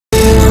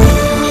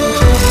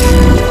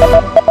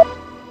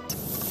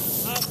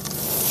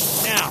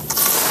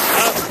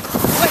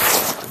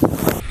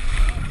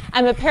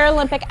I'm a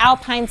Paralympic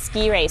alpine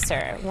ski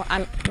racer.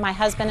 My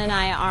husband and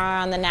I are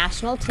on the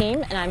national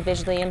team, and I'm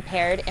visually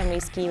impaired, and we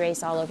ski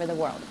race all over the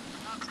world.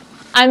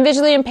 I'm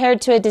visually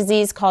impaired to a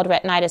disease called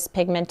retinitis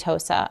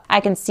pigmentosa. I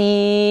can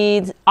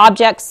see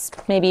objects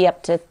maybe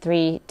up to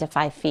 3 to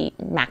 5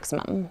 feet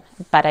maximum,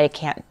 but I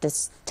can't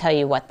just tell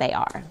you what they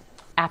are.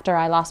 After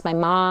I lost my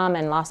mom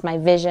and lost my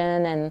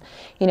vision and,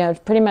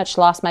 pretty much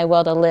lost my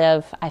will to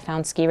live, I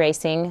found ski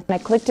racing. I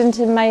clicked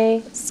into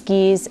my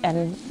skis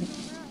and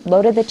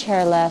loaded the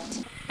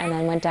chairlift, and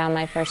then went down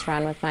my first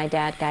run with my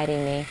dad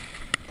guiding me.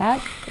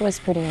 That was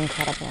pretty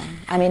incredible.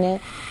 I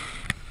mean,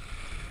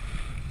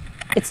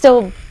 it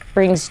still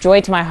brings joy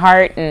to my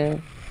heart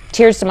and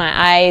tears to my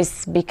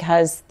eyes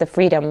because the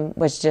freedom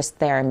was just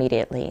there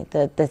immediately.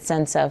 The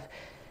sense of,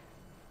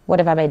 what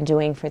have I been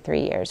doing for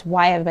 3 years?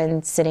 Why have I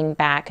been sitting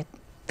back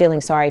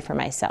feeling sorry for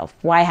myself?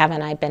 Why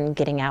haven't I been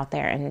getting out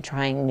there and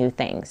trying new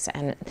things?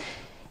 And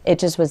it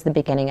just was the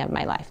beginning of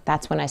my life.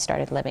 That's when I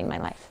started living my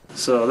life.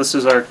 So this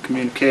is our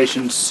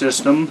communication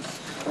system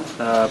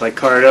by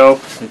Cardo.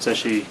 It's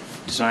actually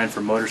designed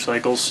for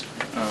motorcycles.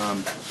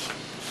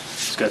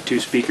 It's got 2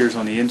 speakers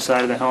on the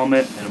inside of the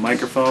helmet and a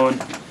microphone.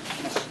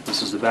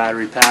 This is the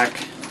battery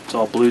pack. It's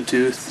all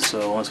Bluetooth,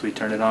 so once we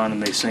turn it on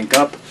and they sync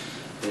up,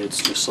 it's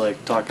just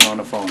like talking on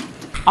the phone.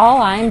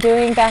 All I'm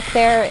doing back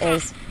there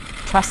is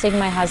trusting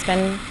my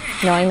husband,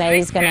 knowing that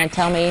he's going to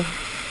tell me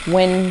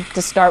when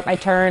to start my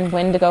turn,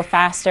 when to go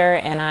faster,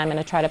 and I'm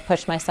going to try to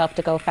push myself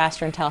to go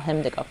faster and tell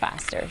him to go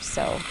faster.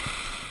 So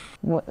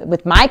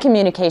with my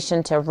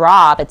communication to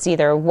Rob, it's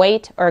either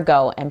wait or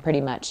go and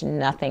pretty much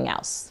nothing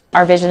else.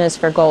 Our vision is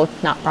for gold,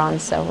 not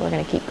bronze, so we're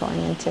going to keep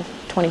going into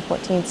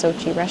 2014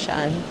 Sochi, Russia,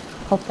 and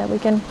hope that we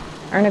can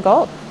earn a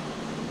gold.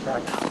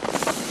 Right.